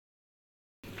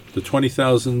the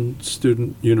 20,000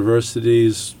 student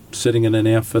universities sitting in an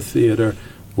amphitheater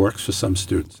works for some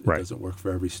students. It doesn't work for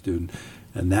every student.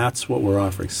 And that's what we're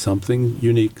offering, something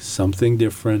unique, something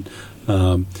different.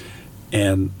 And,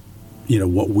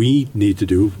 what we need to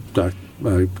do,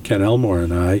 Ken Elmore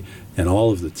and I, and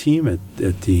all of the team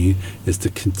at Dean, is to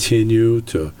continue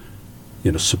to,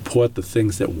 support the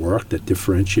things that work, that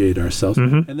differentiate ourselves,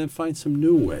 and then find some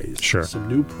new ways, some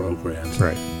new programs.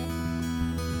 Right.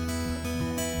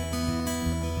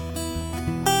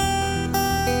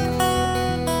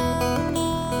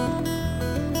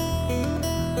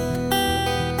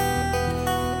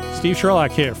 Steve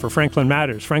Sherlock here for Franklin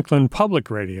Matters, Franklin Public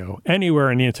Radio,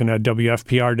 anywhere on the internet,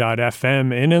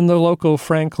 WFPR.FM, and in the local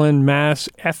Franklin, Mass.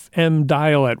 FM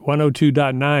dial at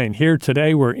 102.9. Here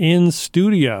today, we're in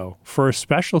studio for a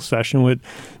special session with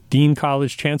Dean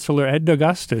College Chancellor Ed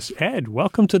Augustus. Ed,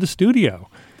 welcome to the studio.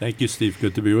 Thank you, Steve.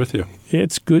 Good to be with you.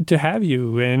 It's good to have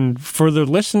you. And for the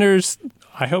listeners,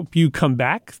 I hope you come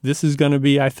back. This is going to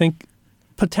be, I think,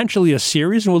 potentially a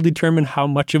series, and we'll determine how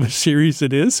much of a series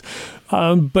it is.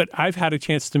 But I've had a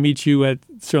chance to meet you at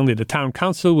certainly the town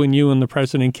council when you and the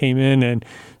president came in and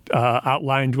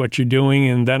outlined what you're doing,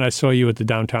 and then I saw you at the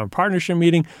downtown partnership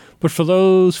meeting. But for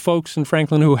those folks in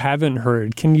Franklin who haven't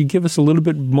heard, can you give us a little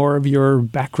bit more of your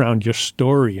background, your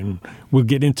story, and we'll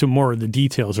get into more of the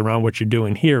details around what you're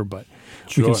doing here, but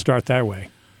we can start that way.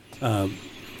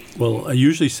 Well, I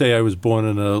usually say I was born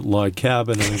in a log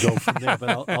cabin and go from there, but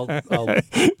I'll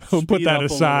we'll put that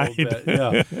aside.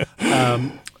 Yeah.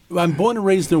 I'm born and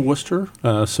raised in Worcester,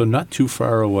 so not too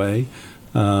far away.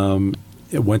 I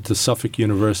went to Suffolk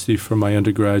University for my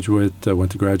undergraduate. I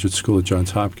went to graduate school at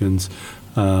Johns Hopkins.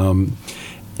 And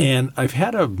I've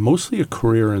had mostly a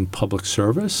career in public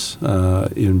service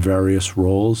in various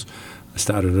roles. I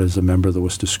started as a member of the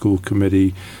Worcester School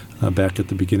Committee back at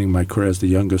the beginning of my career as the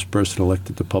youngest person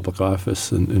elected to public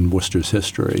office in Worcester's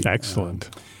history. Excellent.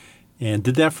 And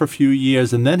did that for a few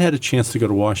years, and then had a chance to go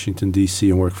to Washington, D.C.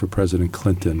 and work for President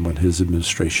Clinton when his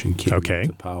administration came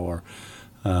into power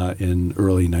in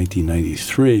early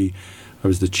 1993. I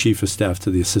was the chief of staff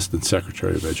to the Assistant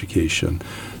Secretary of Education.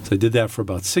 So I did that for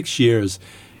about 6 years.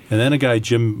 And then a guy,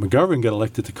 Jim McGovern, got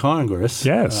elected to Congress,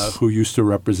 who used to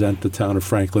represent the town of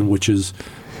Franklin, which is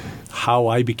how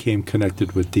I became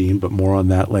connected with Dean, but more on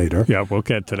that later. Yeah, we'll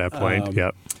get to that point.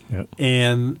 Yep.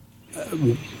 And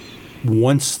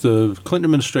once the Clinton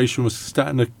administration was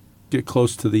starting to get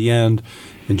close to the end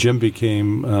and Jim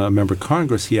became a member of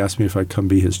Congress, he asked me if I'd come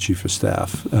be his chief of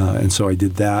staff. And so I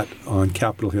did that on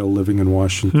Capitol Hill, living in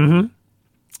Washington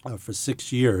for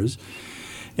 6 years.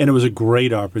 And it was a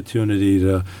great opportunity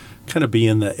to kind of be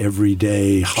in the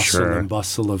everyday hustle and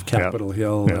bustle of Capitol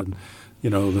Hill and,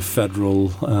 the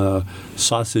federal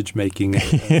sausage making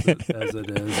as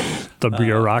it is. The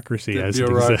bureaucracy as it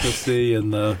exists. The bureaucracy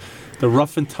and the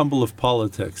rough and tumble of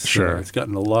politics. Sure. It's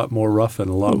gotten a lot more rough and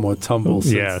a lot more tumble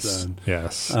since then.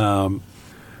 Yes.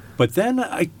 But then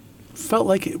I felt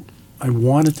like I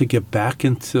wanted to get back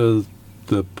into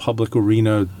the public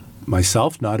arena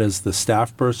myself, not as the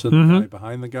staff person, the guy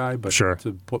behind the guy, but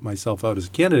to put myself out as a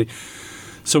candidate.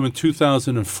 So in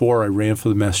 2004, I ran for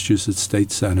the Massachusetts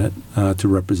State Senate to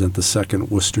represent the 2nd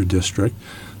Worcester District.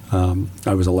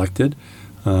 I was elected,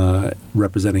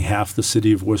 representing half the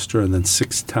city of Worcester and then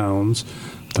 6 towns.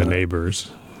 The neighbors.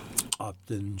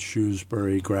 Upton,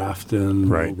 Shrewsbury, Grafton,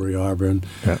 Mulberry, Auburn,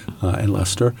 and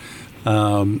Leicester.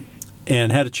 And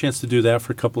had a chance to do that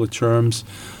for a couple of terms.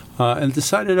 And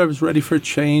decided I was ready for a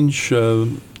change.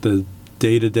 The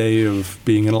day-to-day of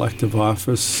being in elective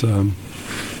office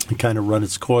kind of run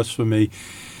its course for me.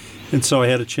 And so I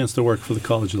had a chance to work for the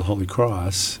College of the Holy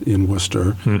Cross in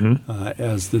Worcester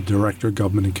as the Director of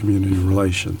Government and Community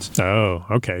Relations. Oh,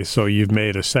 okay. So you've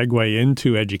made a segue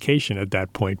into education at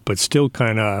that point, but still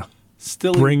kind of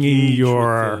bringing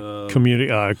your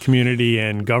community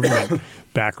and government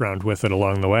background with it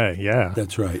along the way. Yeah.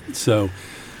 That's right. So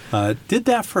did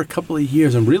that for a couple of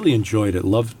years and really enjoyed it.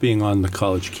 Loved being on the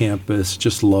college campus,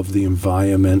 just loved the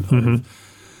environment of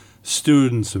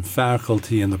students and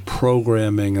faculty and the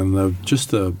programming and the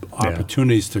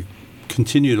opportunities to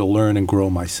continue to learn and grow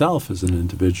myself as an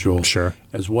individual,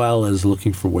 as well as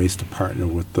looking for ways to partner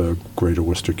with the greater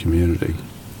Worcester community.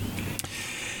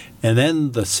 And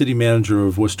then the city manager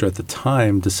of Worcester at the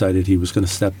time decided he was going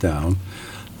to step down.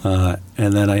 And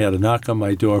then I had a knock on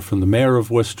my door from the mayor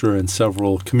of Worcester and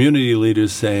several community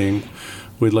leaders saying,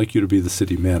 we'd like you to be the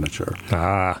city manager,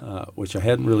 which I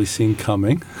hadn't really seen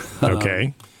coming.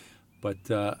 Okay. But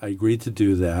I agreed to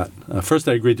do that. First,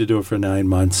 I agreed to do it for 9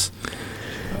 months.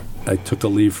 I took a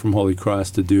leave from Holy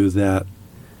Cross to do that.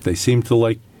 They seemed to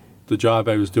like the job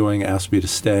I was doing asked me to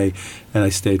stay, and I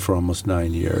stayed for almost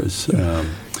 9 years.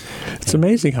 It's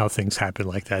amazing how things happen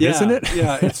like that, Yeah, isn't it?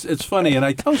 Yeah, it's funny, and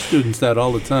I tell students that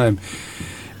all the time.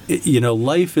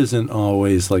 Life isn't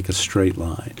always like a straight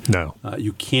line. No.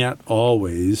 You can't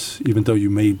always, even though you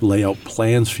may lay out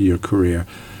plans for your career,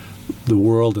 the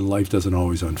world and life doesn't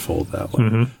always unfold that way.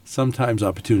 Mm-hmm. Sometimes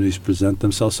opportunities present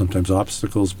themselves, sometimes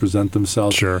obstacles present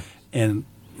themselves. Sure. And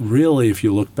really, if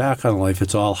you look back on life,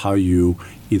 it's all how you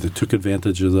either took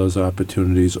advantage of those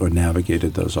opportunities or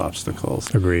navigated those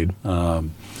obstacles. Agreed.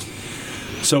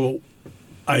 So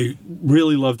I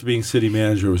really loved being city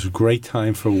manager. It was a great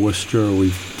time for Worcester.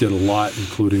 We did a lot,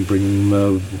 including bringing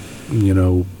the,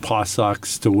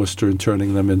 Pawsox to Worcester and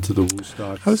turning them into the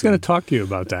Woostocks. I was going to talk to you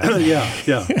about that. Yeah.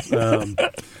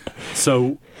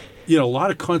 So, a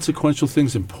lot of consequential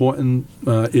things, important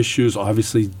issues.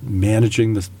 Obviously,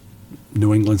 managing the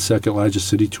New England's second largest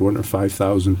city,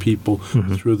 205,000 people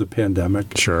through the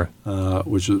pandemic. Sure.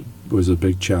 Which was a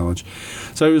big challenge.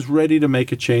 So I was ready to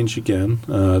make a change again.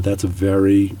 That's a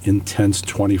very intense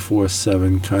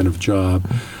 24/7 kind of job.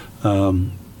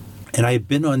 And I had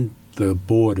been on the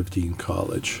board of Dean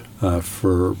College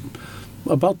for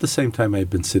about the same time I had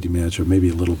been city manager, maybe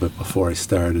a little bit before I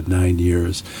started, 9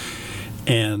 years.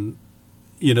 And,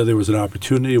 there was an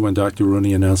opportunity when Dr.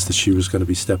 Rooney announced that she was going to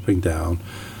be stepping down.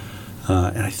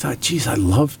 And I thought, geez, I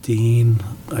love Dean.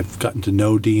 I've gotten to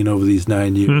know Dean over these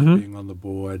 9 years being on the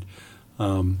board.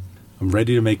 I'm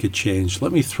ready to make a change.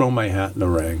 Let me throw my hat in the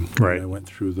ring. Right. And I went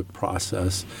through the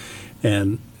process.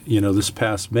 And, this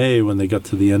past May, when they got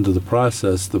to the end of the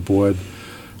process, the board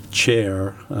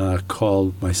chair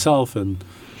called myself and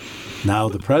now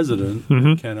the president,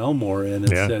 Ken Elmore, in and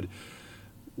said,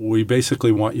 we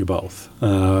basically want you both.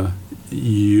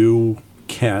 You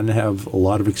can have a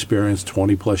lot of experience,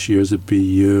 20-plus years at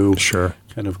BU. Sure.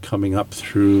 Kind of coming up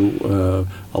through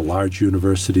a large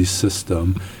university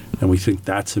system, and we think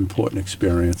that's important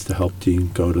experience to help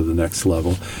Dean go to the next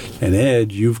level. And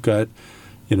Ed, you've got,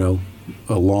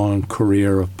 a long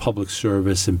career of public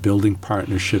service and building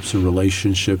partnerships and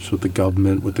relationships with the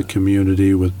government, with the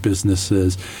community, with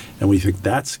businesses, and we think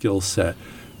that skill set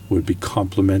would be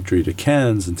complementary to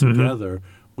Ken's, and together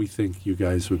we think you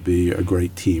guys would be a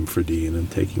great team for Dean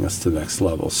and taking us to the next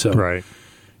level. So, right.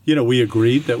 We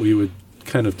agreed that we would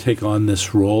kind of take on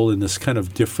this role in this kind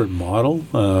of different model,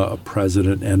 a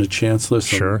president and a chancellor.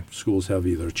 Some Sure. schools have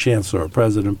either a chancellor or a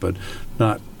president, but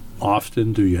not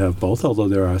often do you have both, although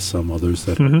there are some others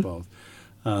that have both.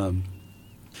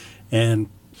 And,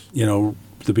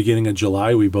 the beginning of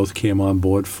July, we both came on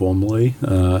board formally.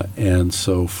 And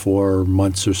so 4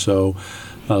 months or so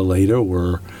later,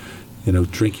 we're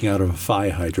drinking out of a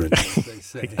fire hydrant, as they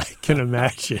say. I can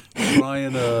imagine.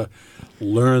 Trying to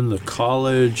learn the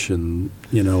college and,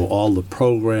 all the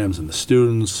programs and the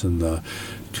students and the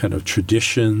kind of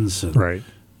traditions and, Right.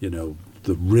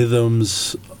 The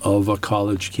rhythms of a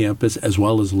college campus, as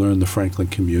well as learn the Franklin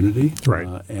community. Right.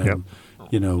 And,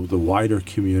 the wider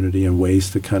community and ways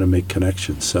to kind of make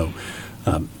connections. So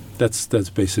that's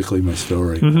basically my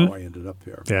story, how I ended up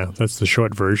here. Yeah, that's the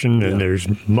short version, and there's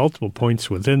multiple points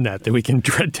within that we can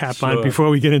tap on before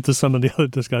we get into some of the other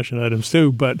discussion items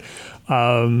too. But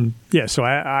so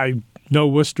I know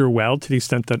Worcester well to the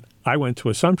extent that I went to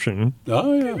Assumption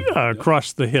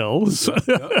across the hills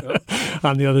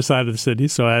on the other side of the city.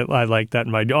 So I like that.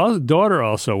 My daughter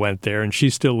also went there, and she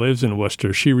still lives in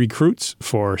Worcester. She recruits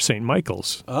for St.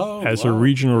 Michael's as a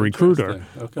regional recruiter,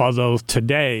 although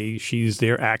today she's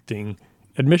their acting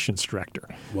admissions director.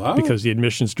 Wow. Because the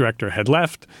admissions director had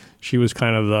left. She was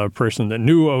kind of the person that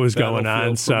knew what was going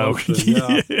on. So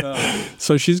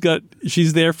so she's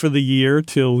there for the year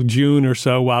till June or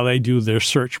so while they do their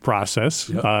search process.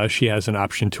 Yep. She has an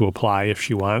option to apply if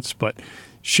she wants, but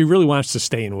she really wants to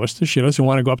stay in Worcester. She doesn't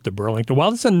want to go up to Burlington.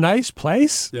 While it's a nice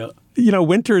place,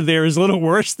 winter there is a little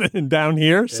worse than down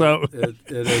here. So it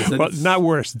is. Well, not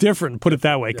worse, different, put it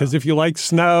that way, because if you like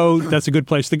snow, that's a good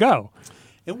place to go.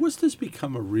 And Worcester's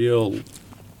become a real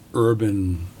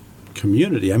urban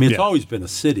community. I mean, it's always been a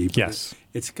city, but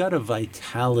it's got a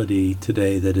vitality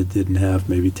today that it didn't have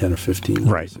maybe 10 or 15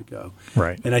 years ago.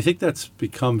 Right. And I think that's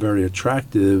become very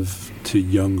attractive to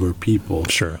younger people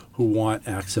who want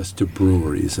access to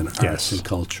breweries and arts and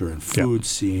culture and food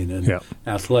scene and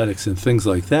athletics and things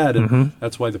like that. And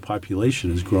that's why the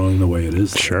population is growing the way it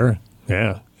is. Sure.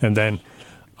 Yeah. And then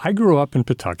I grew up in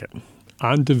Pawtucket.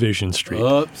 On Division Street.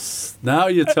 Oops. Now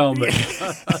you tell me.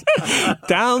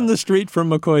 Down the street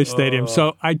from McCoy Stadium.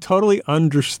 So I totally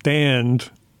understand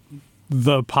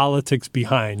the politics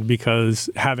behind, because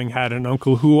having had an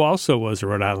uncle who also was a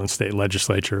Rhode Island state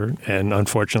legislature, and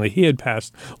unfortunately he had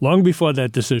passed long before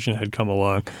that decision had come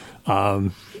along,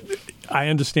 I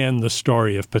understand the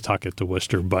story of Pawtucket to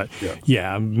Worcester, but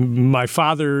yeah, my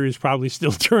father is probably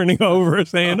still turning over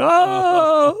saying,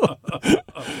 oh!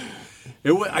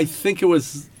 I think it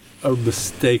was a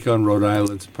mistake on Rhode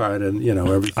Island's part, and,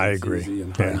 everything's I agree. easy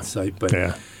in hindsight. But,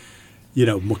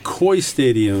 McCoy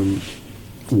Stadium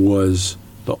was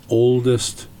the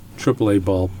oldest AAA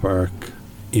ballpark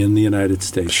in the United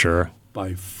States. Sure.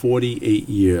 By 48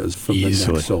 years from Easily.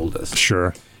 The next oldest.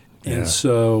 Sure. And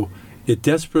so it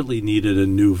desperately needed a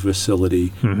new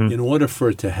facility in order for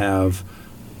it to have,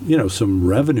 some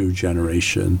revenue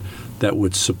generation that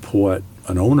would support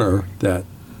an owner that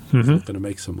was going to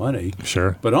make some money.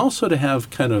 Sure. But also to have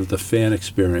kind of the fan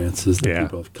experiences that Yeah.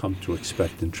 people have come to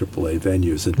expect in AAA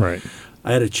venues. And Right.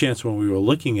 I had a chance when we were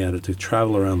looking at it to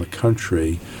travel around the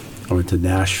country. I went to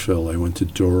Nashville. I went to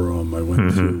Durham. I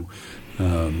went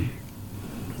to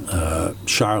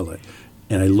Charlotte.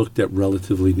 And I looked at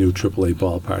relatively new AAA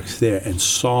ballparks there and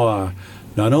saw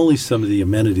not only some of the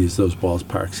amenities those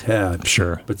ballparks had,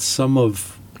 Sure. but some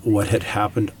of what had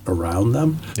happened around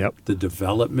them. Yep. The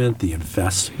development, the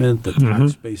investment, the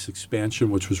tax base expansion,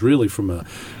 which was really from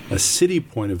a city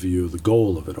point of view, the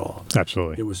goal of it all.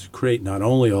 Absolutely. It was to create not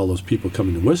only all those people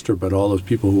coming to Worcester, but all those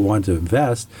people who wanted to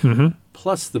invest,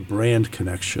 plus the brand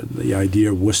connection. The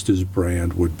idea of Worcester's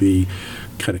brand would be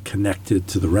kind of connected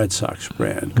to the Red Sox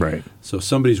brand. Right. So if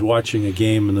somebody's watching a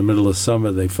game in the middle of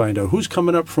summer, they find out who's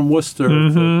coming up from Worcester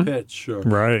for a pitch, or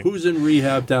Right. who's in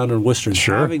rehab down in Worcester. And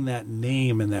Sure. having that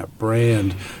name and that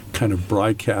brand kind of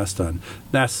broadcast on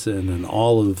NESN and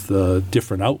all of the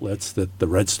different outlets that the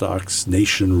Red Sox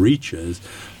nation reaches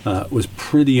was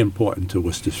pretty important to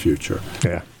Worcester's future.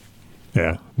 Yeah.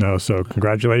 Yeah. No, so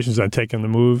congratulations on taking the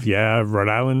move. Yeah, Rhode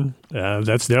Island,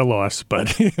 that's their loss,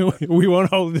 but we won't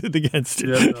hold it against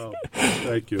you. Yeah, no,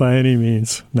 thank you. By any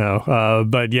means, no.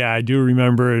 But yeah, I do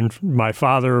remember, and my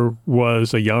father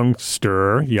was a young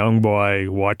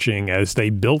boy, watching as they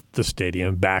built the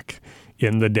stadium back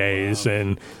in the days,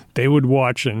 and they would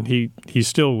watch, and he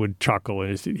still would chuckle.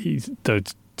 And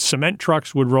the cement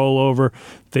trucks would roll over,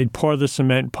 they'd pour the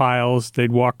cement piles,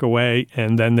 they'd walk away,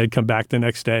 and then they'd come back the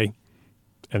next day,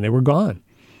 and they were gone.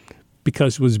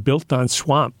 Because it was built on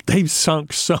swamp. They've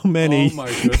sunk so many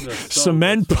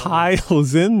cement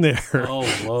piles in there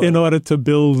in order to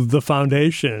build the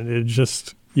foundation. It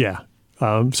just,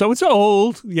 so it's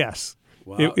old, yes.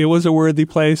 Wow. It was a worthy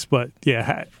place, but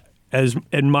yeah, as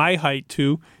at my height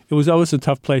too, it was always a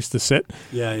tough place to sit.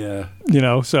 Yeah.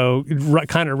 So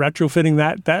kind of retrofitting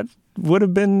that would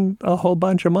have been a whole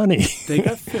bunch of money. They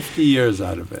got 50 years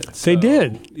out of it. They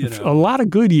did. A lot of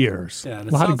good years. Yeah, and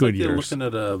a lot of good years. They're looking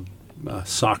at a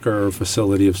soccer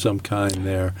facility of some kind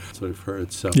there. That's what I've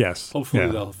heard. So yes. Hopefully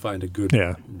they'll find a good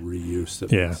reuse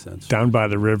that makes sense. Down by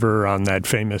the river on that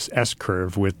famous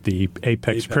S-curve with the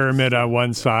Apex Pyramid on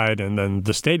one side, and then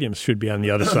the stadium should be on the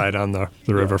other side on the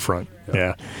riverfront.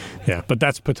 Yeah. But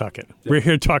that's Pawtucket. We're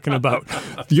here talking about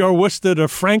your Worcester to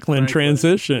Franklin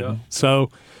transition. Yeah. So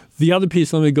the other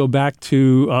piece, let me go back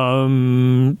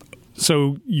to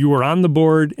so you were on the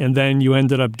board, and then you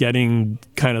ended up getting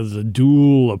kind of the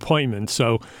dual appointment.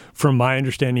 So from my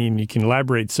understanding, you can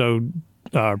elaborate, so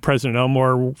President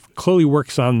Elmore clearly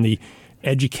works on the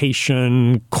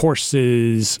education,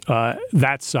 courses,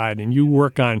 that side, and you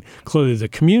work on clearly the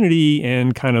community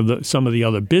and kind of some of the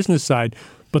other business side,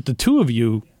 but the two of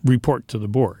you report to the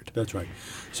board. That's right.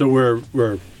 So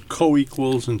we're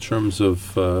co-equals in terms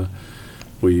of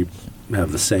we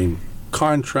have the same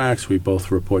contracts. We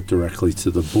both report directly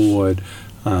to the board.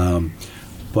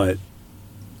 But,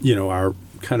 our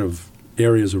kind of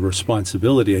areas of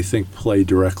responsibility, I think, play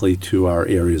directly to our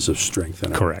areas of strength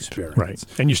and our experience. Right.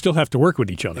 And you still have to work with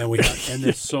each other. And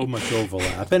there's so much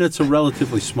overlap. And it's a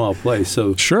relatively small place.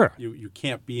 So sure. You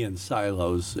can't be in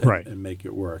silos and make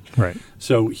it work. Right.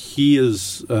 So he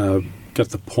has got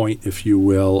the point, if you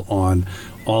will, on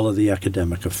all of the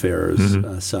academic affairs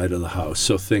side of the house.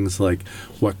 So things like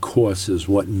what courses,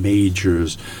 what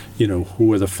majors,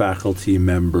 who are the faculty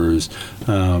members,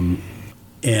 and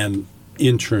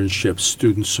internships,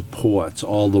 student supports,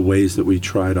 all the ways that we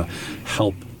try to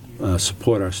help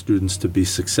support our students to be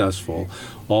successful,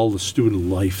 all the student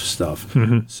life stuff.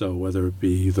 So whether it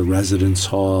be the residence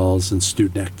halls and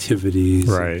student activities,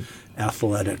 and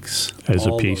athletics, as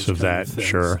a piece of that,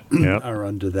 sure, are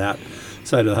under that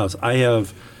side of the house. I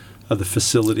have the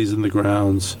facilities and the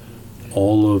grounds,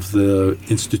 all of the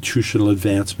institutional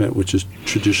advancement, which is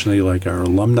traditionally like our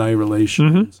alumni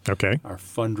relations, our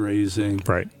fundraising,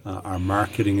 our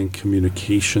marketing and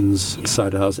communications side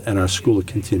of the house, and our School of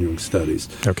Continuing Studies.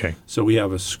 So we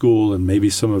have a school, and maybe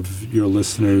some of your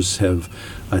listeners have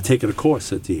taken a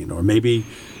course at Dean, or maybe,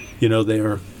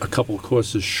 they're a couple of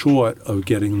courses short of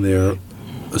getting their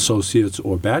associate's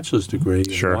or bachelor's degree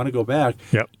and want to go back.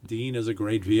 Dean is a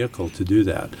great vehicle to do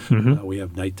that. We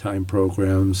have nighttime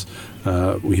programs.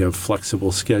 We have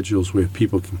flexible schedules where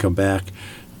people can come back,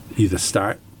 either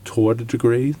start toward a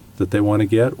degree that they want to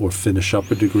get or finish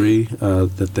up a degree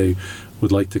that they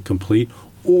would like to complete.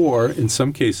 Or in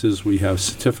some cases, we have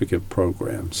certificate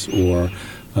programs or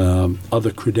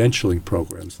other credentialing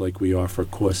programs, like we offer a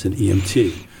course in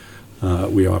EMT.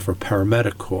 We offer a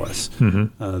paramedic course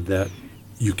that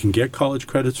you can get college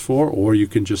credits for, or you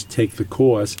can just take the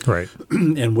course.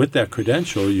 And with that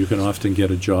credential, you can often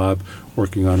get a job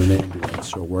working on an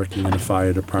ambulance or working in a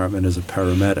fire department as a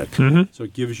paramedic. So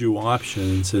it gives you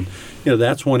options. And,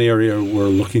 that's one area we're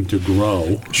looking to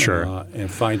grow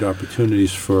and find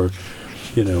opportunities for,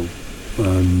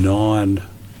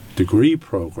 non-degree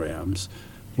programs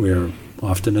where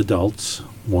often adults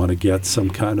want to get some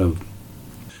kind of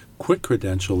quick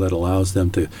credential that allows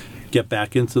them to get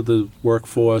back into the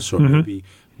workforce or maybe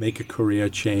make a career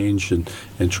change and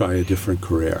try a different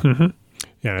career.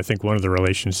 Yeah, and I think one of the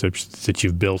relationships that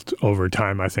you've built over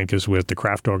time, I think, is with the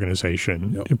craft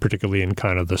organization, particularly in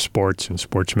kind of the sports and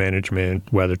sports management,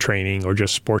 whether training or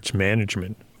just sports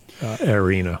management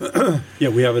arena.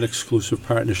 We have an exclusive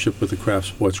partnership with the Craft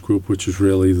Sports Group, which is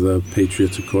really the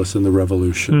Patriots, of course, and the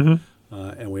Revolution.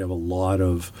 And we have a lot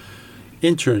of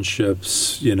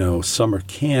internships, summer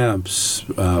camps,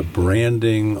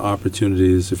 branding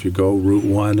opportunities. If you go Route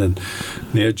 1 and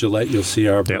near Gillette, you'll see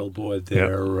our billboard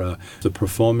there. The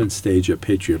performance stage at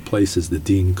Patriot Place is the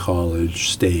Dean College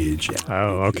stage.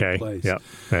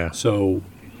 So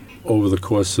over the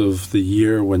course of the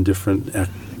year, when different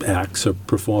acts are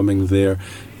performing there,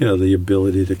 the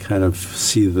ability to kind of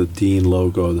see the Dean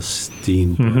logo, the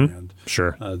Dean brand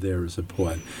there is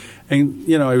important. And,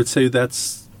 I would say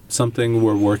that's something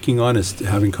we're working on, is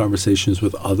having conversations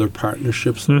with other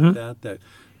partnerships like that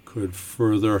could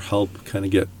further help kind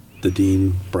of get the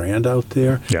Dean brand out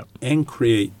there and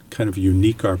create kind of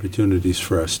unique opportunities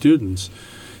for our students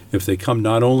if they come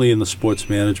not only in the sports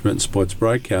management and sports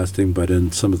broadcasting, but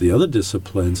in some of the other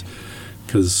disciplines,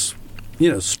 because,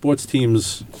 sports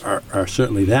teams are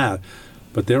certainly that,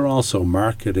 but they're also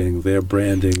marketing, they're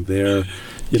branding, they're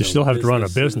you still have to run a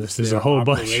business. There's a whole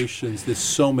bunch. There's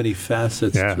so many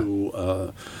facets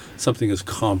to something as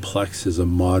complex as a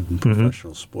modern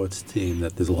professional sports team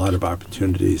that there's a lot of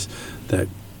opportunities that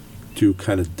do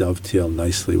kind of dovetail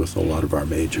nicely with a lot of our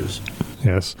majors.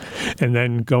 Yes. And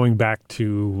then going back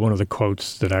to one of the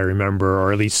quotes that I remember,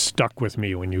 or at least stuck with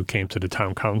me when you came to the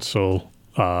town council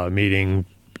meeting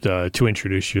to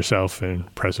introduce yourself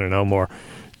and President Elmore,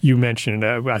 you mentioned,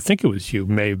 I think it was you,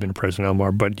 may have been President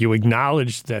Elmore, but you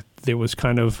acknowledged that there was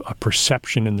kind of a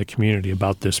perception in the community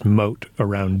about this moat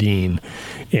around Dean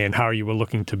and how you were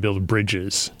looking to build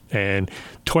bridges. And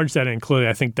towards that end, clearly,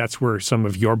 I think that's where some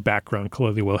of your background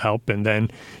clearly will help. And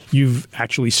then you've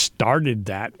actually started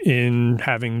that in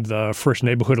having the First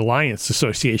Neighborhood Alliance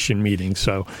Association meeting.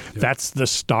 So that's the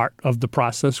start of the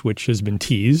process, which has been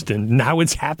teased, and now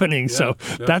it's happening.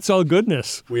 That's all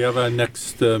goodness. We have our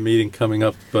next meeting coming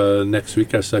up next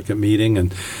week, our second meeting.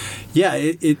 And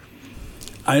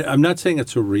I'm not saying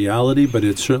it's a reality, but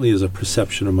it certainly is a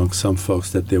perception among some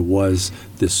folks that there was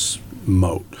this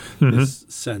moat, this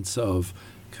sense of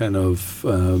kind of,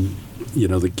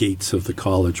 the gates of the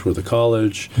college were the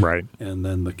college, and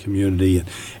then the community.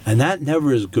 And that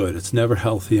never is good. It's never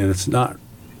healthy, and it's not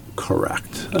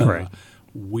correct.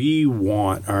 We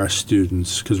want our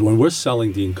students, because when we're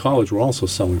selling Dean College, we're also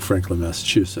selling Franklin,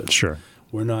 Massachusetts.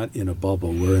 We're not in a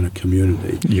bubble. We're in a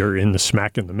community. You're in the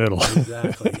smack in the middle.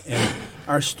 Exactly. And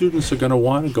our students are going to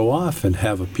want to go off and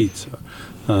have a pizza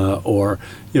or,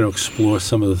 explore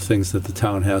some of the things that the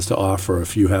town has to offer.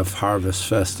 If you have Harvest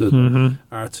Fest,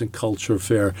 Arts and Culture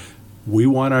Fair, we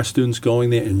want our students going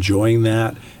there, enjoying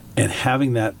that, and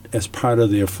having that as part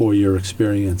of their 4-year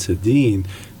experience at Dean,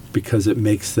 because it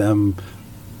makes them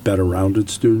better rounded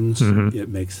students. It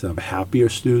makes them happier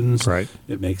students.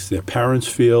 It makes their parents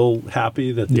feel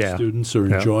happy that the students are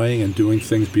enjoying and doing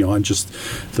things beyond just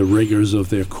the rigors of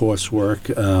their coursework.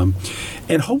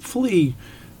 And hopefully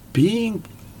being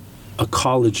a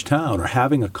college town or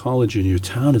having a college in your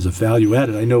town is a value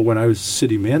added. I know when I was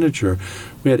city manager,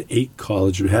 we had 8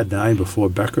 colleges. We had 9 before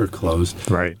Becker closed.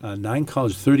 9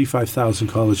 colleges, 35,000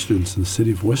 college students in the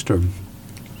city of Worcester.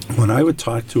 when I would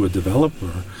talk to a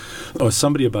developer or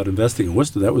somebody about investing in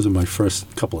Worcester, that was in my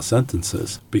first couple of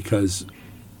sentences, because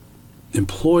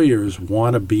employers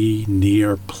want to be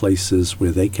near places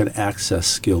where they can access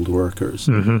skilled workers.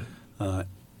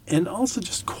 And also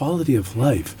just quality of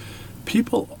life.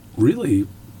 People really,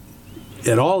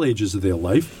 at all ages of their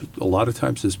life, a lot of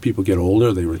times as people get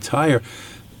older, they retire,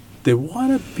 they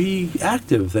want to be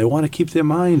active. They want to keep their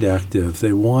mind active.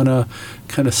 They want to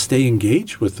kind of stay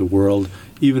engaged with the world,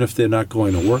 even if they're not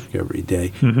going to work every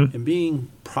day. And being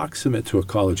proximate to a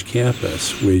college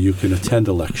campus where you can attend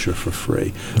a lecture for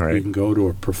free, Right. you can go to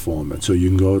a performance, or you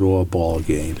can go to a ball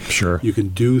game. Sure. You can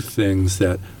do things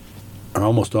that are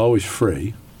almost always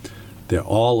free. They're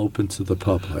all open to the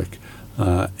public,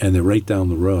 and they're right down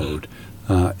the road,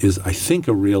 is, I think,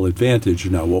 a real advantage.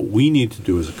 Now, what we need to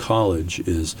do as a college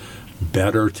is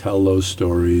better tell those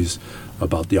stories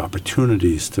about the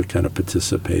opportunities to kind of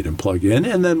participate and plug in.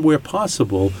 And then where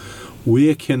possible,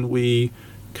 where can we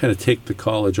kind of take the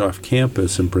college off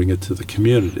campus and bring it to the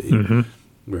community?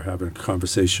 We're having a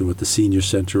conversation with the Senior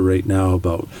Center right now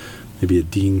about maybe a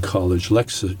Dean College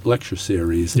lecture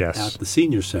series at the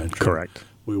Senior Center. Correct.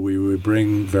 Where we would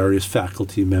bring various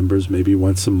faculty members maybe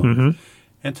once a month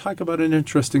and talk about an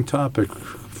interesting topic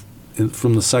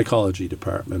from the psychology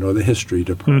department or the history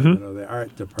department or the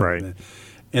art department. Right.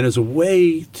 And as a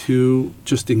way to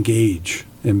just engage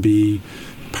and be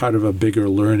part of a bigger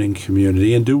learning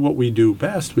community and do what we do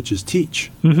best, which is teach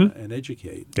and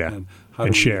educate. Yeah. And how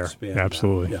And do we share. expand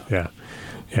Absolutely. that?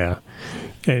 Yeah.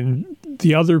 And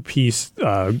the other piece,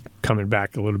 coming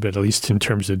back a little bit, at least in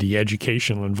terms of the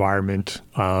educational environment,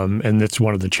 and that's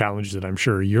one of the challenges that I'm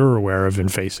sure you're aware of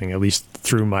and facing, at least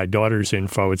through my daughter's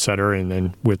info, et cetera, and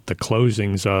then with the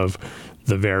closings of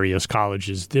the various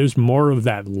colleges, there's more of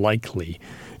that likely.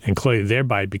 And clearly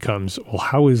thereby becomes, well,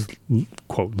 how is,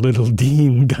 quote, little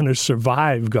Dean going to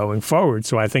survive going forward?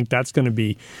 So I think that's going to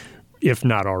be, if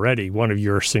not already, one of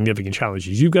your significant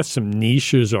challenges. You've got some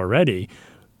niches already,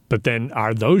 but then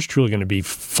are those truly going to be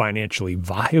financially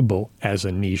viable as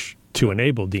a niche to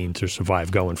enable Dean to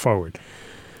survive going forward?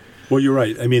 Well, you're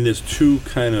right. I mean, there's two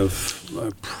kind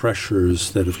of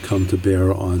pressures that have come to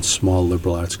bear on small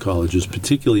liberal arts colleges,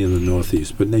 particularly in the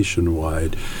Northeast, but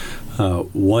nationwide.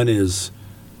 One is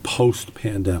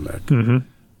post-pandemic.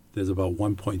 There's about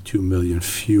 1.2 million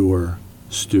fewer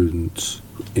students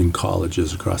in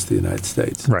colleges across the United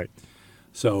States. Right.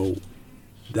 So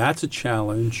that's a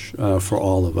challenge for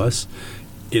all of us.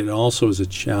 It also is a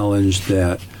challenge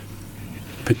that,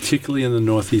 particularly in the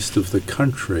Northeast of the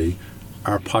country,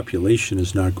 our population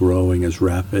is not growing as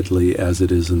rapidly as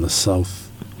it is in the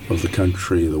south of the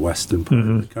country, the western part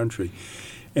of the country.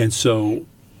 And so,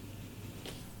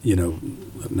 you know,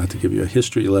 not to give you a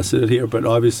history lesson here, but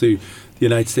obviously the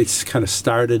United States kind of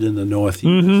started in the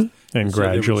Northeast. And so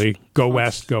gradually go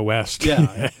west.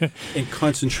 Yeah. And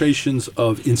concentrations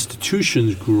of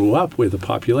institutions grew up where the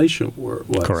population was.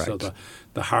 Correct. So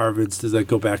the Harvards, does that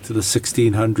go back to the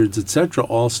 1600s, et cetera,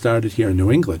 all started here in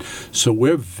New England. So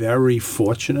we're very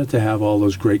fortunate to have all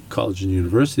those great colleges and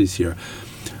universities here.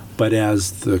 But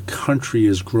as the country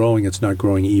is growing, it's not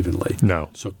growing evenly. No.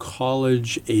 So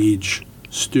college-age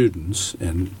students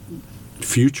and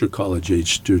future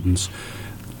college-age students,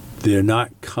 they're not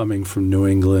coming from New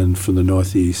England, from the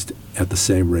Northeast, at the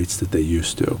same rates that they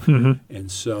used to. And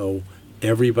so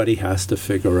everybody has to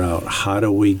figure out, how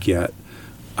do we get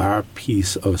our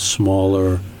piece of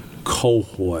smaller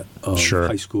cohort of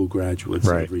high school graduates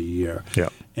every year? Yeah.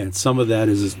 And some of that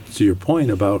is, to your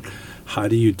point, about how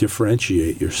do you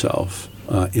differentiate yourself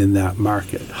in that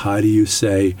market? How do you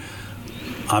say,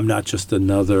 I'm not just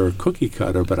another cookie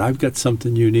cutter, but I've got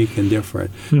something unique and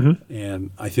different?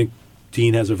 And I think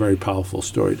Dean has a very powerful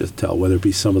story to tell, whether it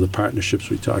be some of the partnerships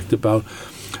we talked about,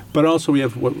 but also we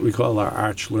have what we call our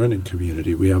arch learning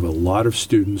community. We have a lot of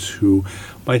students who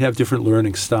might have different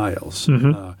learning styles,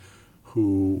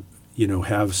 who, you know,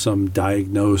 have some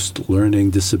diagnosed learning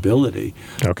disability.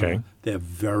 Okay. They have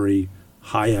very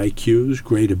high IQs,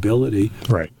 great ability,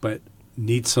 Right. but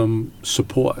need some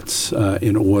supports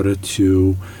in order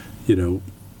to, you know,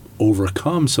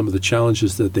 overcome some of the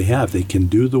challenges that they have. They can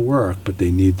do the work, but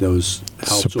they need those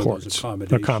helps or those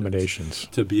accommodations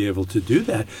to be able to do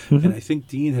that. And I think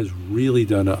Dean has really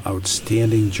done an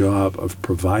outstanding job of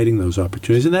providing those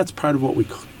opportunities. And that's part of what we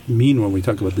mean when we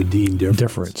talk about the Dean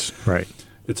difference. Right.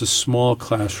 It's a small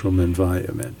classroom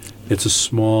environment. It's a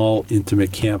small,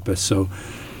 intimate campus. So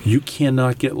you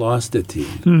cannot get lost at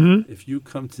Dean. If you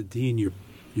come to Dean, you're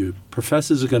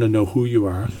professors are going to know who you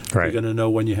are. Right. They're going to know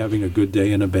when you're having a good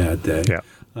day and a bad day. Yeah.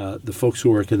 The folks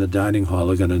who work in the dining hall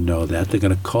are going to know that. They're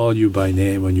going to call you by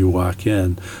name when you walk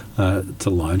in to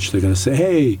lunch. They're going to say,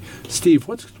 "Hey, Steve,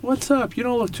 what's up? You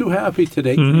don't look too happy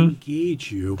today."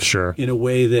 Engage you in a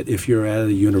way that if you're at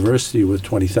a university with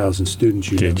 20,000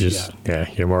 students, you never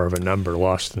get. You're more of a number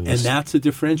lost in this. And that's a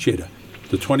differentiator.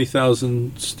 The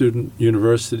 20,000 student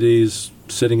universities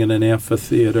sitting in an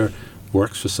amphitheater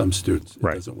works for some students. It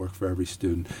doesn't work for every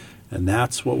student. And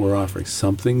that's what we're offering,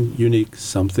 something unique,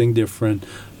 something different.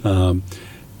 And,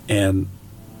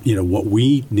 what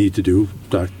we need to do,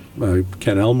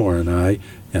 Ken Elmore and I,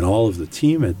 and all of the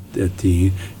team at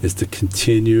Dean, is to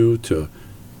continue to,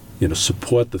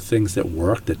 support the things that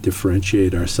work, that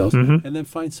differentiate ourselves, and then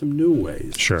find some new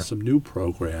ways, some new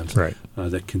programs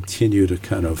that continue to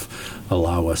kind of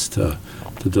allow us to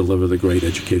deliver the great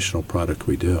educational product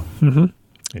we do.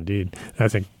 Indeed. I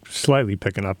think slightly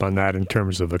picking up on that in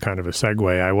terms of a kind of a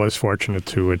segue, I was fortunate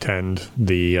to attend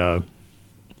the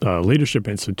Leadership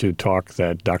Institute talk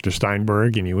that Dr.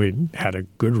 Steinberg, and we had a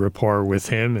good rapport with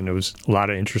him, and it was a lot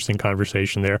of interesting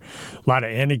conversation there, a lot of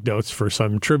anecdotes for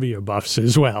some trivia buffs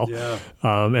as well. Yeah.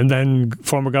 And then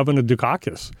former Governor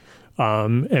Dukakis.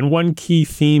 And one key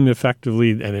theme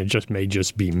effectively, and it may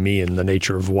just be me and the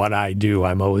nature of what I do,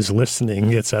 I'm always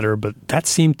listening, et cetera, but that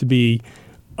seemed to be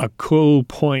a cool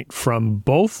point from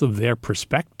both of their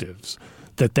perspectives,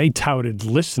 that they touted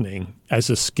listening as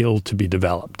a skill to be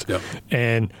developed. Yep.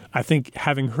 And I think,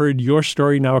 having heard your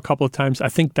story now a couple of times, I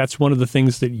think that's one of the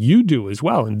things that you do as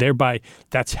well, and thereby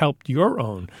that's helped your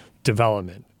own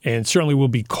development. And certainly will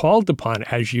be called upon,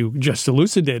 as you just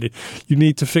elucidated. You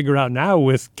need to figure out now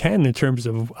with Ken in terms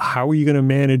of how are you going to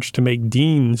manage to make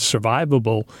Dean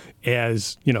survivable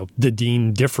as, the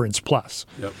Dean difference plus.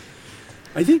 Yep.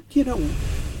 I think,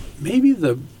 maybe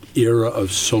the era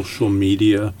of social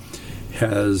media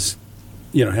has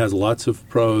lots of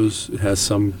pros, it has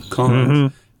some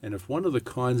cons. And if one of the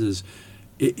cons is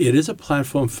it is a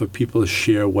platform for people to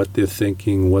share what they're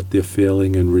thinking, what they're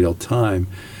feeling in real time.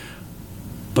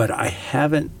 But I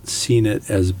haven't seen it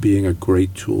as being a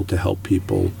great tool to help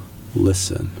people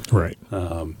listen. Right.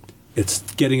 It's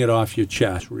getting it off your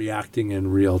chest, reacting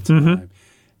in real time.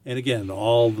 And again,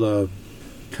 all the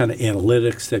kind of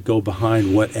analytics that go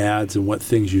behind what ads and what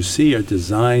things you see are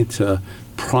designed to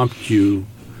prompt you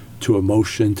to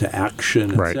emotion, to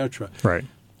action, et cetera. Right.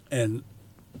 And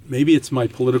maybe it's my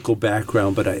political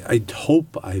background, but I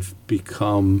hope I've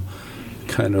become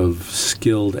kind of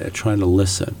skilled at trying to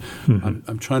listen.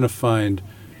 I'm trying to find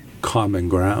common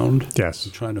ground. Yes.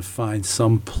 I'm trying to find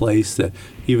some place that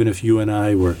even if you and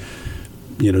I were,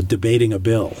 debating a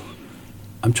bill,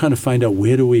 I'm trying to find out,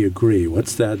 where do we agree?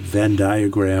 What's that Venn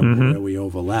diagram where we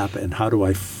overlap, and how do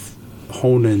I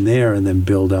hone in there and then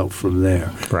build out from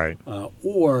there? Right.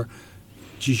 Or,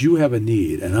 geez, you have a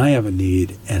need and I have a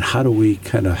need, and how do we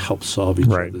kind of help solve each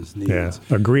other's needs? Yeah.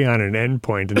 Agree on an end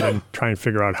point and then try and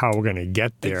figure out how we're going to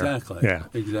get there. Exactly. Yeah.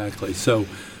 Exactly. So,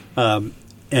 and,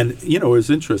 it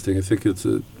was interesting. I think it's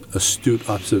an astute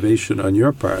observation on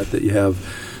your part that you have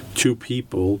two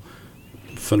people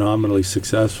phenomenally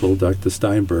successful. Dr.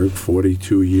 Steinberg,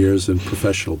 42 years in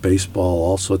professional baseball,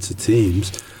 all sorts of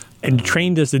teams. And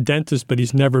trained as a dentist, but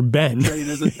he's never been. Trained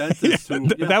as a dentist.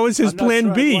 That was his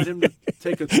plan B. I want him to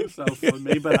take a tooth out from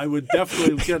me, but I would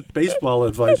definitely get baseball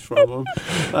advice from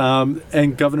him.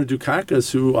 And Governor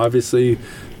Dukakis, who obviously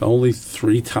only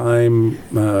 3-time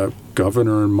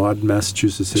governor in modern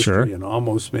Massachusetts history and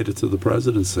almost made it to the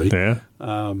presidency. Yeah.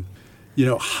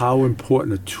 How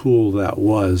important a tool that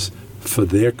was for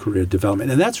their career development.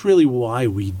 And that's really why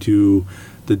we do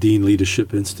the Dean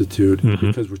Leadership Institute,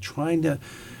 because we're trying to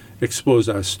expose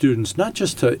our students not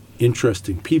just to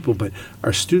interesting people, but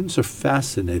our students are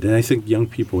fascinated, and I think young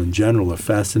people in general are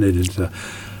fascinated to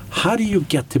how do you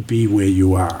get to be where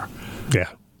you are? Yeah.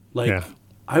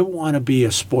 I want to be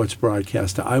a sports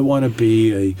broadcaster. I want to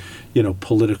be a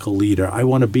political leader. I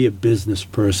want to be a business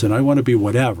person. I want to be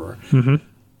whatever.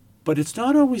 But it's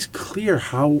not always clear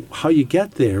how you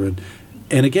get there.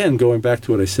 And again, going back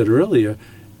to what I said earlier,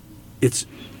 it's,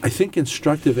 I think,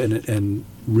 instructive and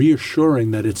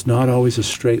reassuring that it's not always a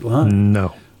straight line.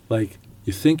 No. Like,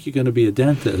 you think you're going to be a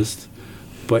dentist,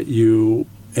 but you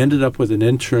ended up with an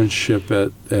internship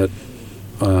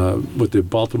with the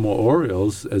Baltimore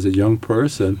Orioles as a young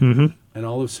person, and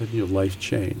all of a sudden your life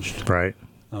changed. Right.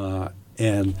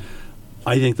 And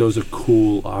I think those are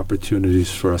cool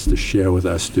opportunities for us to share with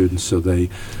our students so they,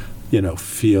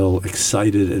 feel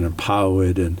excited and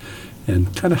empowered and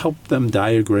kind of help them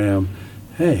diagram,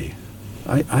 hey,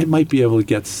 I might be able to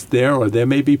get there, or there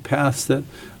may be paths that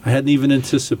I hadn't even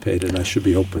anticipated I should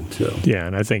be open to. Yeah,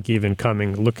 and I think even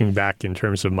looking back in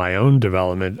terms of my own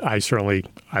development,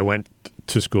 I went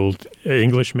to school,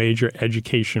 English major,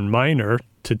 education minor,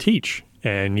 to teach.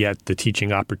 And yet the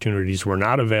teaching opportunities were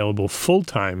not available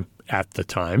full-time at the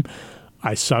time.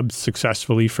 I subbed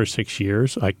successfully for 6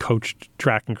 years. I coached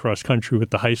track and cross country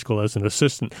with the high school as an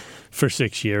assistant for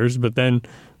 6 years. But then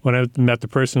when I met the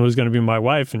person who was going to be my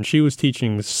wife, and she was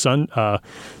teaching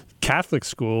Catholic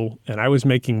school, and I was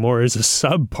making more as a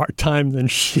sub part-time than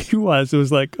she was. It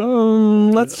was like,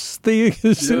 let's see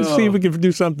if we can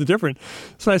do something different.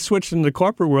 So I switched into the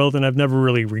corporate world, and I've never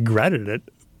really regretted it,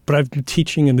 but I've been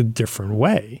teaching in a different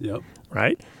way,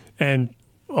 right? And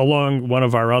along one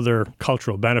of our other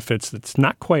cultural benefits that's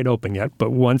not quite open yet,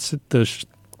 but once the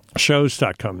shows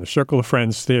start coming, the Circle of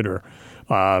Friends Theater,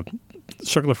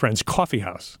 Circle of Friends Coffee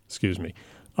House,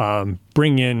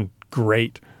 bring in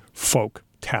great folk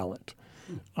talent.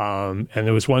 And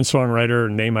there was one songwriter,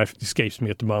 name escapes me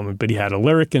at the moment, but he had a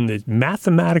lyric in that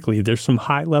mathematically there's some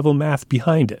high-level math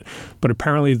behind it. But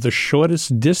apparently the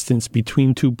shortest distance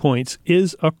between 2 points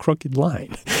is a crooked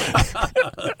line.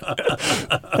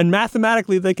 And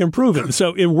mathematically they can prove it.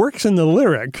 So it works in the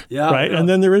lyric, right? Yeah. And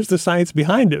then there is the science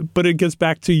behind it. But it gets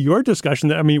back to your discussion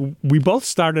that, we both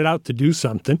started out to do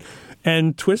something,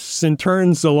 and twists and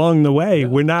turns along the way,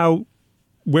 we're now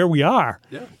where we are,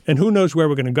 and who knows where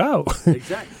we're going to go.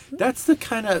 Exactly. That's the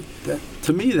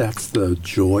to me, that's the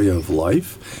joy of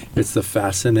life. It's the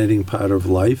fascinating part of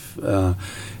life.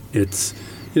 It's,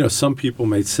 some people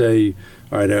may say,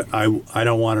 all right, I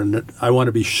don't want to, I want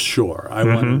to be sure. I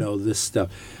want to know this stuff.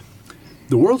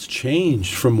 The world's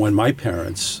changed from when my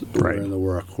parents were in the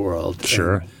work world.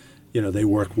 Sure. And, they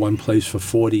worked one place for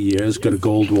 40 years, got a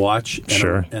gold watch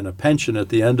and a pension at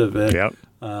the end of it.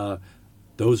 Yep.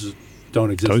 Those don't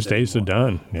exist Those days anymore. are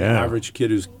done. Yeah. The average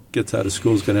kid who gets out of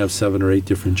school is going to have 7 or 8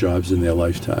 different jobs in their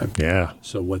lifetime. Yeah.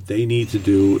 So what they need to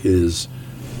do is,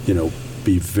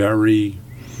 be very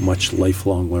much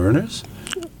lifelong learners,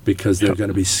 because there are going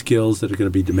to be skills that are going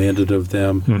to be demanded of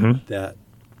them that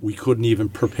we couldn't even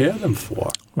prepare them for,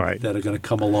 that are going to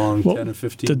come along 10 or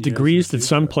 15 years. The degrees that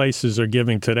some places are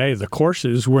giving today, the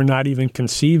courses were not even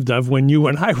conceived of when you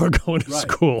and I were going to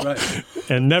school. Right.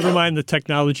 And never mind the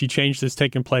technology change that's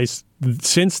taken place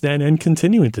since then and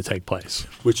continuing to take place.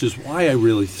 Which is why I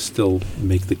really still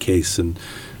make the case, and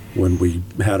when we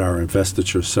had our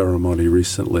investiture ceremony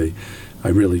recently, I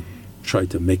really tried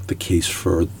to make the case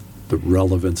for the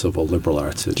relevance of a liberal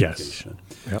arts education.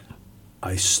 Yes. Yep.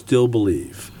 I still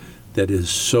believe that is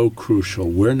so crucial.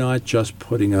 We're not just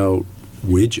putting out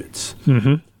widgets.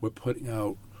 We're putting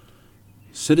out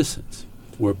citizens.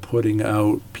 We're putting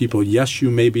out people. Yes,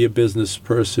 you may be a business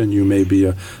person. You may be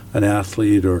an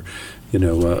athlete or,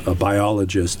 a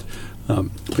biologist.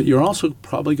 But you're also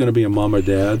probably going to be a mom or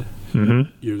dad.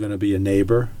 You're going to be a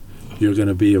neighbor. You're going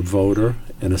to be a voter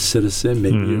and a citizen.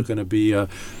 Maybe you're going to be a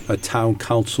town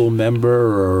council member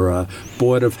or a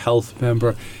board of health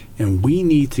member. And we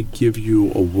need to give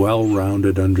you a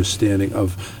well-rounded understanding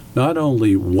of not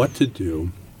only what to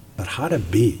do, but how to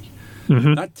be.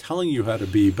 Not telling you how to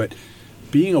be, but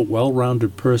being a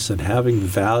well-rounded person, having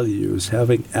values,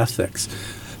 having ethics.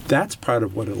 That's part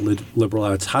of what a liberal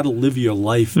arts, how to live your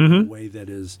life in a way that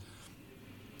is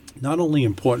not only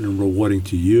important and rewarding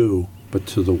to you, but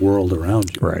to the world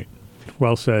around you. Right.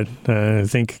 Well said. I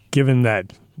think given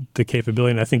that the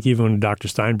capability, and I think even when Dr.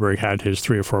 Steinberg had his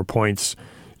 3 or 4 points,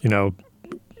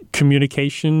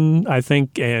 communication, I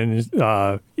think, and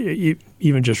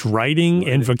even just writing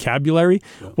and vocabulary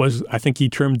was, I think he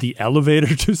termed the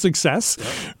elevator to success,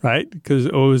 right? Because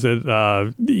it was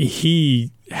that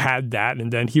he had that,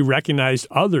 and then he recognized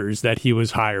others that he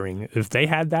was hiring. If they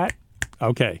had that,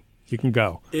 okay, you can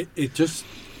go. It just,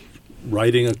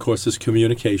 writing, of course, is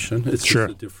communication. It's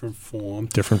just a different form.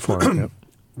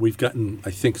 We've gotten,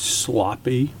 I think,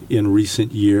 sloppy in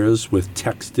recent years with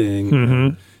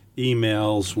texting.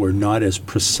 Emails were not as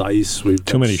precise. We've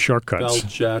too many shortcuts, spell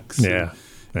checks, and,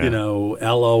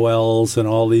 LOLs and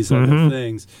all these other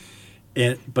things.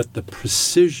 But the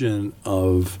precision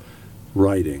of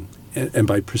writing, and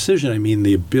by precision I mean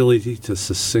the ability to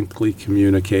succinctly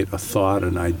communicate a thought,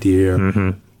 an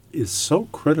idea, is so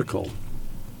critical.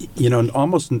 In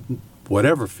almost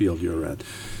whatever field you're in.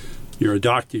 You're a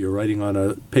doctor. You're writing on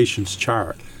a patient's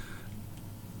chart.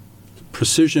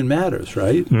 Precision matters,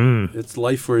 right? It's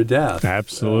life or death.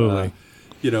 Absolutely.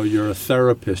 You're a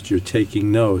therapist. You're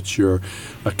taking notes. You're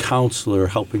a counselor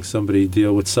helping somebody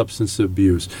deal with substance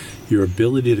abuse. Your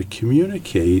ability to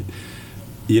communicate,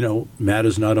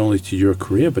 matters not only to your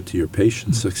career but to your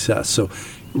patient's success. So,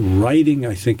 writing,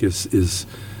 I think, is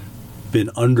been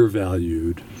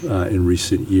undervalued in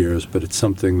recent years, but it's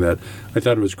something that I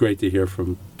thought it was great to hear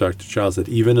from Dr. Charles, that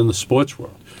even in the sports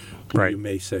world, right. you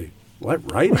may say,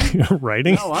 what, writing?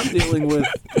 Writing? No, I'm dealing with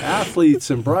athletes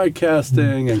and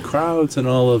broadcasting and crowds and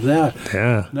all of that.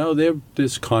 Yeah. No,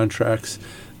 there's contracts,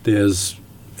 there's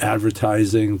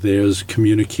advertising, there's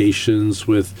communications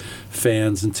with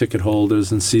fans and ticket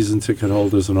holders and season ticket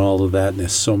holders and all of that, and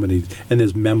there's so many, and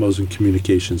there's memos and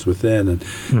communications within, and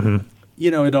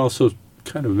it also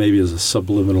kind of maybe is a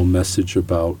subliminal message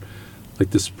about,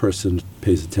 like, this person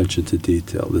pays attention to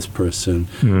detail, this person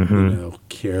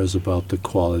cares about the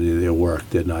quality of their work.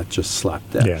 They're not just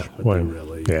slapdash, but they're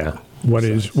really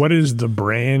What is the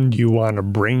brand you want to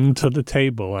bring to the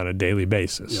table on a daily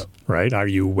basis? Yep. Right? Are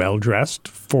you well dressed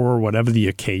for whatever the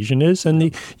occasion is?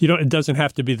 And it doesn't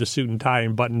have to be the suit and tie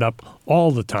and buttoned up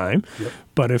all the time. Yep.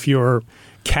 But if you're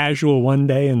casual one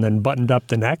day and then buttoned up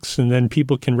the next, and then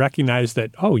people can recognize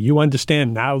that, oh, you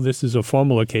understand now this is a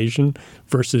formal occasion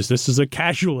versus this is a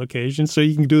casual occasion, so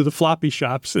you can do the floppy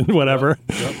shops and whatever.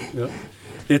 Yep.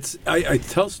 I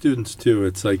tell students too,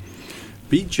 it's like,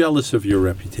 be jealous of your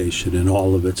reputation in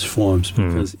all of its forms,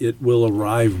 because it will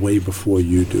arrive way before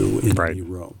you do in any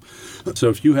room. So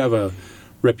if you have a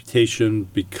reputation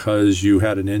because you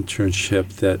had an internship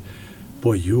that,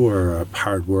 boy, you were a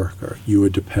hard worker, you were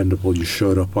dependable, you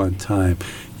showed up on time,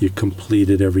 you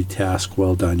completed every task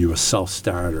well done, you were a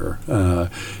self-starter,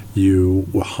 you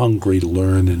were hungry to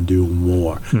learn and do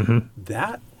more.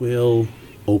 That will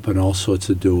open all sorts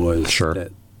of doors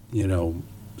that,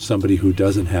 somebody who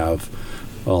doesn't have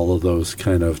all of those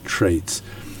kind of traits.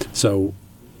 So,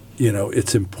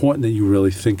 it's important that you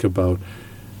really think about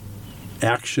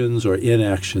actions or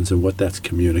inactions and what that's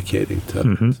communicating to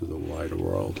the wider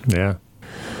world. Yeah.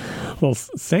 Well,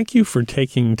 thank you for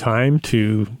taking time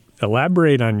to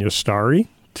elaborate on your story,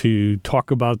 to talk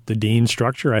about the dean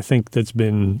structure. I think that's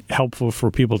been helpful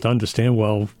for people to understand,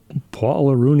 well,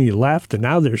 Paul Rooney left, and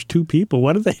now there's two people.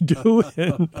 What do they do?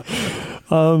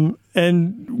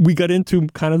 And we got into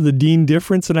kind of the dean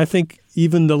difference, and I think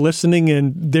even the listening,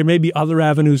 and there may be other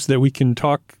avenues that we can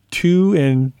talk to,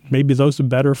 and maybe those are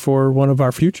better for one of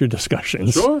our future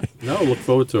discussions. Sure. No, look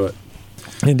forward to it.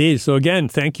 Indeed. So again,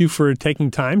 thank you for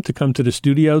taking time to come to the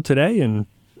studio today, and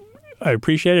I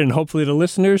appreciate it, and hopefully the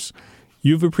listeners,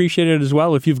 you've appreciated it as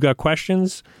well. If you've got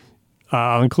questions,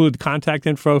 I'll include the contact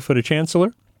info for the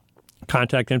Chancellor.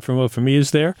 Contact info for me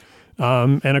is there.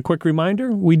 And a quick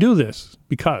reminder, we do this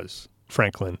because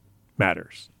Franklin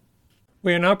matters.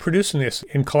 We are now producing this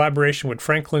in collaboration with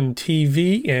Franklin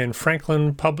TV and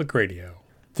Franklin Public Radio.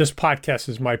 This podcast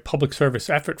is my public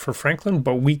service effort for Franklin,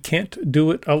 but we can't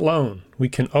do it alone. We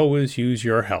can always use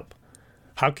your help.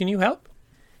 How can you help?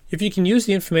 If you can use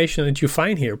the information that you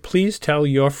find here, please tell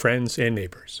your friends and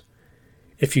neighbors.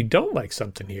 If you don't like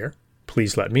something here,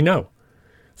 please let me know.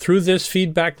 Through this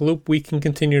feedback loop, we can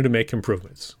continue to make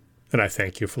improvements. And I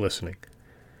thank you for listening.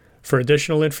 For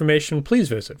additional information, please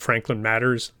visit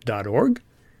franklinmatters.org.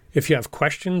 If you have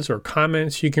questions or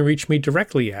comments, you can reach me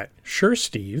directly at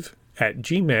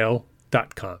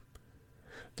suresteve@gmail.com.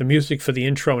 The music for the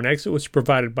intro and exit was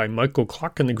provided by Michael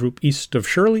Clark and the group East of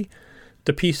Shirley.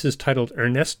 The piece is titled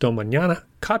Ernesto Mañana,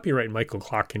 copyright Michael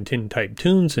Clark and Tintype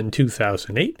Tunes in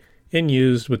 2008, and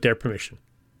used with their permission.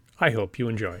 I hope you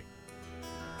enjoy.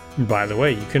 By the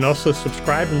way, you can also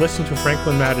subscribe and listen to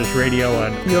Franklin Matters Radio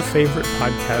on your favorite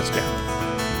podcast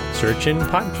app. Search in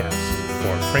podcasts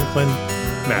for Franklin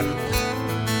Matters.